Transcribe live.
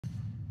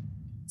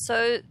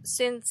So,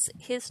 since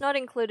he's not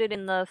included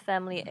in the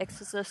Family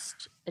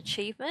Exorcist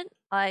achievement,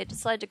 I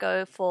decided to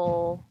go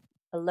for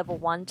a level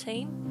 1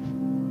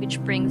 team,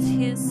 which brings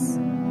his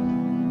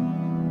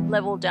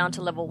level down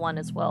to level 1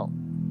 as well.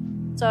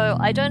 So,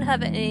 I don't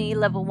have any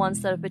level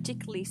 1s that are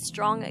particularly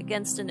strong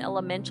against an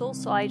elemental,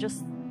 so I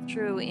just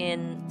threw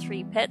in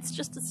 3 pets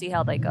just to see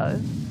how they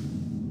go.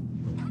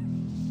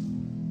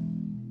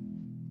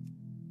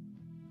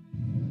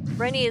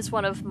 Rennie is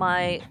one of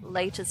my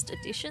latest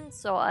additions,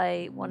 so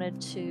I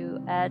wanted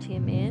to add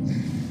him in.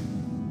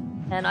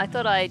 And I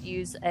thought I'd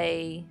use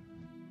a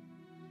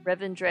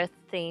Revendreth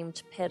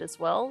themed pet as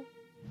well.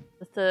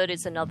 The third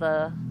is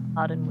another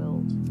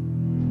Ardenwild.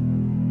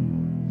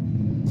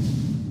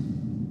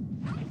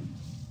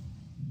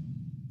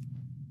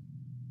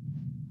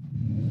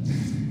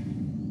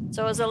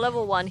 So as a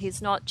level 1,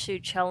 he's not too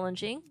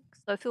challenging,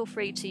 so feel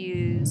free to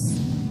use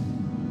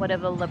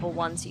whatever level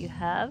 1s you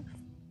have.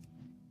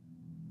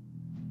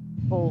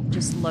 Or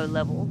just low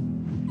level.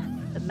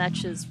 It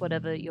matches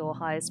whatever your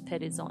highest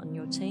pet is on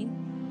your team.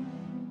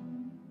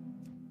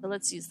 So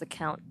let's use the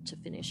count to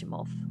finish him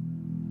off.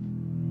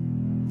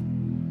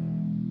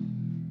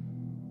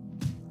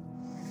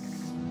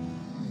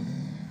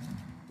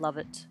 Love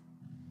it.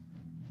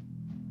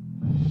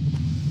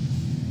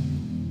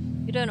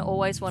 You don't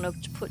always want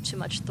to put too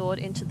much thought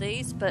into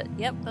these, but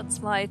yep,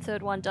 that's my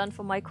third one done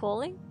for my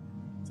calling.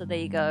 So there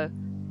you go.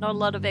 Not a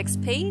lot of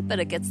XP, but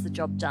it gets the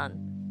job done.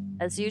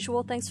 As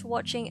usual, thanks for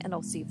watching, and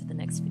I'll see you for the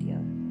next video.